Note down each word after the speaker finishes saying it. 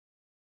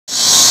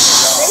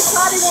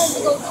Somebody wants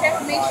to go check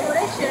and make sure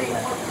that shit ain't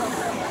fucked up.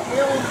 They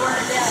don't burn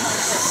it down.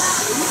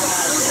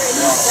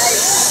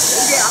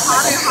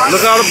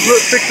 Look how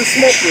thick the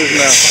smoke is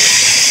now.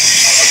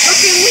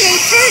 Look, we ain't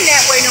turning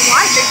that way no more.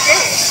 I think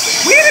that.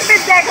 We done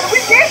been that because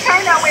we did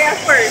turn that way at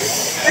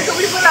first. Until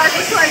we realized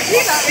we couldn't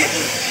see nothing.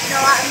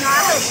 No, I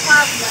have a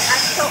problem. Like,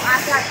 I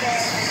got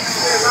that.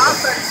 I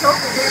started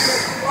choking them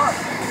and up.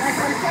 Like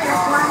I'm saying,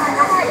 that's why I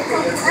had to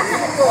choke. I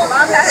had to go.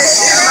 I got his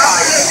shit.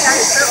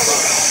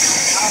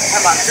 I'm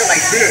about to feel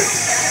like this.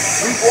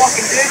 We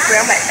walking this way.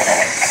 I'm like,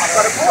 I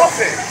started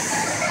coughing.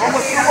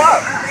 Almost threw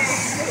up.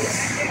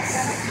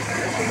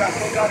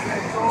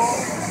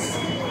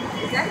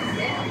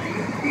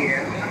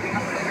 Yeah.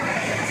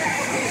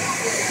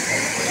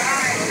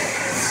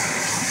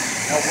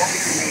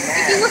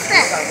 Icky, what's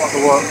that?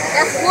 What?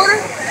 That's water?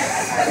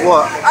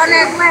 What? On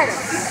that ladder.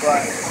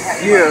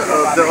 Yeah,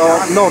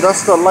 no,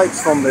 that's the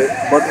lights from it.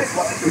 But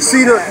you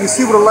see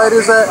where the light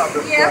is at?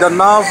 Yeah. The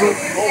nozzle?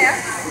 Yeah.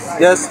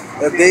 Yes,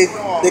 if they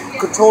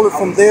control it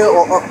from there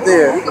or up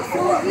there.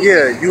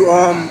 Yeah,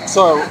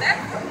 so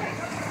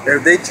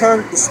if they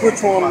turn the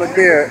switch on right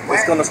there,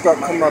 it's gonna start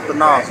coming out the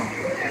nozzle.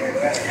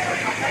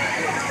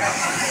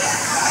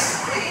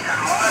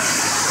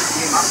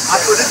 I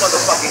feel this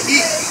motherfucking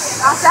heat.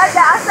 I said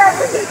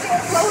this is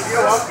getting close. Yo,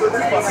 I feel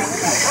this fucking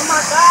heat. Oh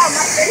my God,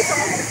 my face on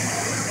it.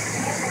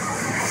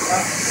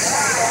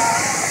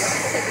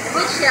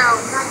 Good shower.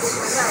 I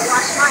gotta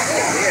wash my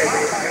hair.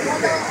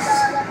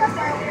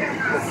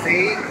 The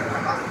fade.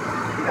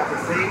 You got the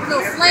fade.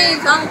 No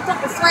flames. I don't fuck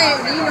with flames.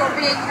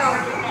 Being,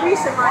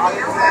 greasing my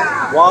hair.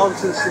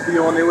 Wildington should be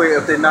on their way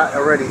if they're not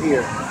already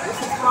here. This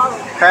is horrible.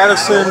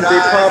 Patterson, they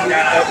probably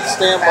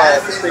stand by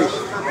at the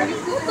station.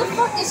 What the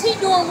fuck is he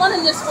doing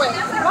running this way?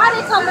 Why are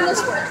they coming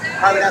this way?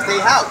 Probably that's their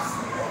house.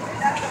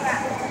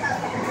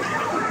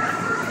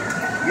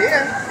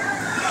 Yeah.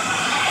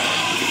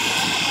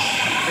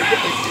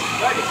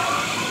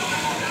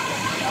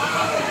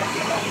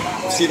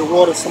 See the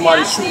water,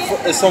 somebody shoot,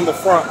 it's on the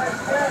front.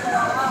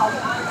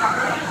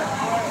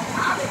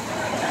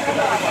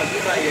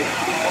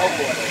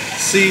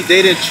 See,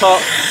 they didn't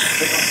chalk.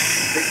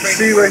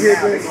 See right here,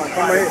 baby?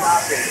 Come right here.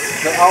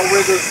 The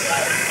outriggers,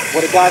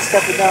 where the guy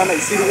stepping down there,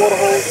 you see the water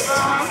hose?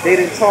 They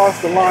didn't charge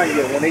the line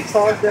yet. When they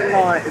charge that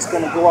line, it's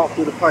going to go out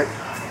through the pipe.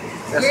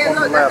 That's Yeah, on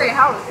the look, that's ladder. their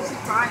house. She's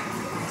crying.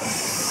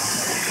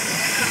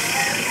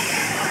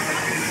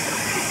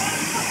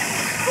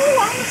 Ooh,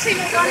 I don't see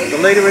nobody.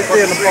 The lady right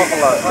there in the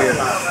parking lot. Yeah.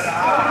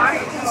 Alright,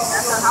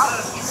 that's her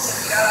house.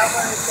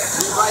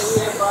 Right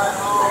here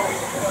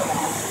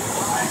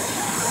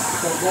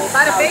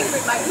By the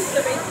bakery, like who's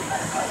the bakery?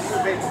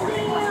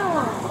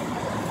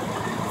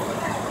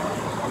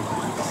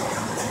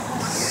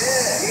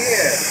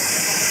 Yeah.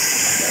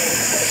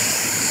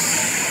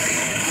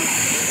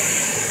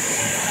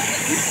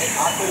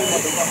 I feel this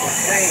motherfucking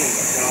pain.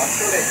 I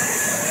feel it.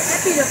 That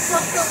be the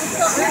fucked up with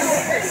something.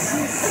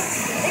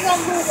 They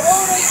gonna lose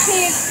all their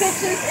kids'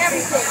 pictures,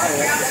 everything.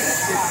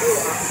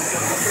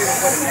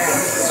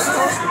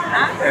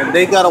 And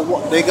they gotta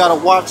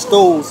watch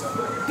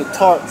the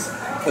tarps,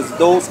 because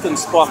those can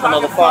spark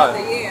another fire.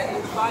 What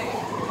fire?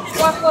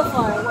 What?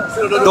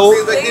 Oh,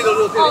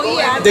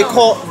 yeah, I know.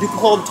 You can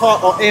call them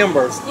tart or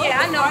ambers.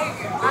 Yeah, I know.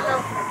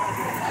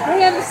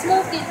 They have the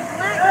smoke. Look at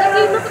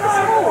the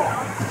smoke.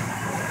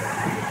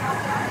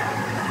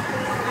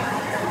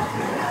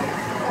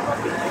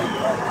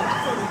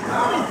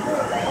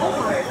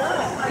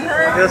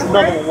 There's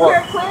another one. What?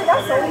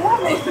 That's a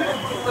woman.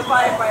 The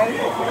firefighter.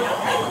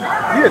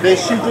 Yeah,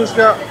 she just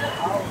got.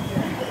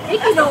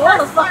 Icky know all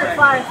the fucking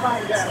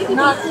firefighters. Icky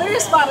not clear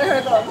spotted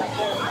her though.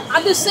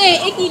 I'm just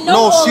saying, Icky knows. No,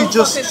 all she the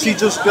just fucking she people.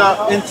 just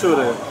got into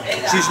there.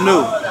 She's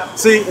new.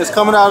 See, it's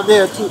coming out of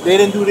there too. They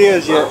didn't do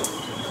theirs yet.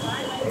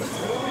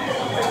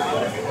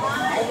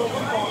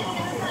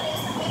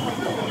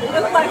 It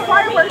looks like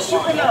fireworks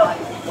shooting up.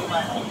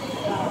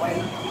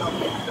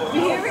 You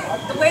hear it?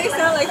 The way it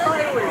sounds like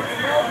fireworks.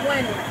 No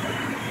bueno.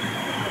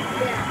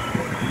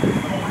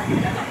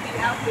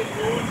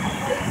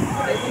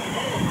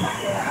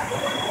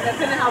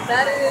 Depending how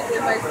bad it is,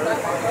 it might suck.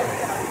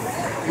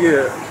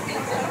 Yeah.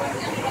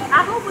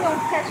 I hope we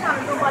don't catch on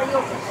to nobody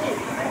else's shit.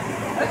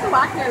 That's why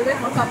I can't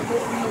live on top of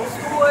this. No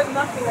school,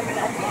 nothing like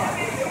that.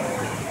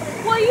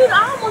 Well,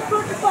 I almost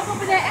broke the fuck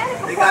up in that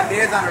attic. They got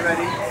theirs on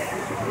already.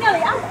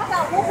 Nelly, I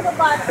got woken up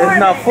by a It's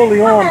not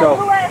fully on though.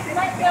 I had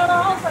light down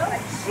on, so I'm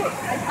like, shit.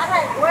 I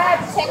had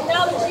grabbed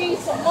technology,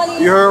 some money.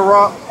 You heard,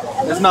 Rock?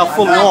 It's not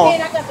fully on.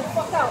 I got the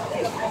fuck out.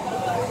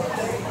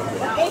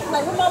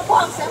 Like, with my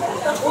box, I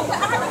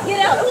had to get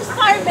out. It was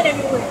firemen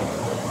everywhere.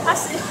 I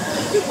said,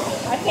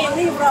 I can't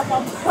leave without my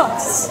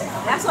box.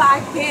 That's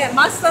why I can't.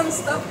 My son's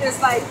stuff is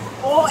like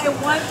all in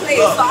one place.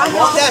 Look, So I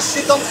once that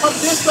shit don't come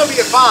this way,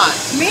 you're fine.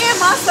 me and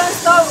my son's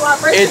stuff are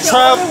It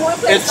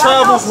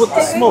travels with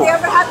the smoke. If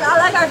it ever happen,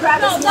 I like I grab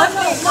this one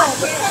thing.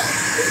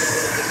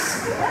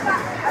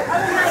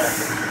 Other night,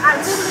 I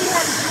literally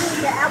had a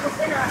dream that I was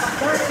in a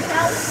burning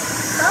house.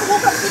 So I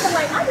woke up thinking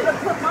like, I need to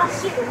put my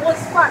shit in one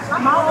spot. So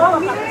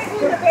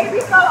the baby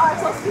car or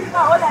so speed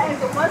car, all that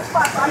is in one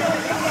spot. So I know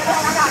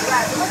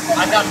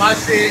I got my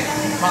shit,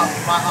 my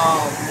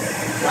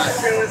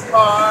insurance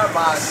card,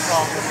 my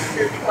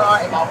security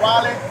card, and my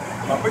wallet.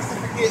 My birth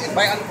certificate is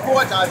right on the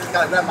porch. I just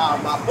gotta grab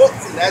my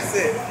books and that's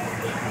it.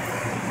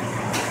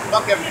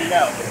 Fuck everything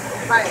else.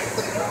 Right.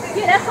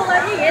 Yeah, that's all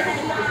I need.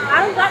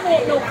 I don't got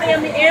no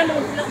family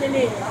animals, nothing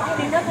in there. I don't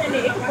need nothing in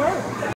there. It can burn.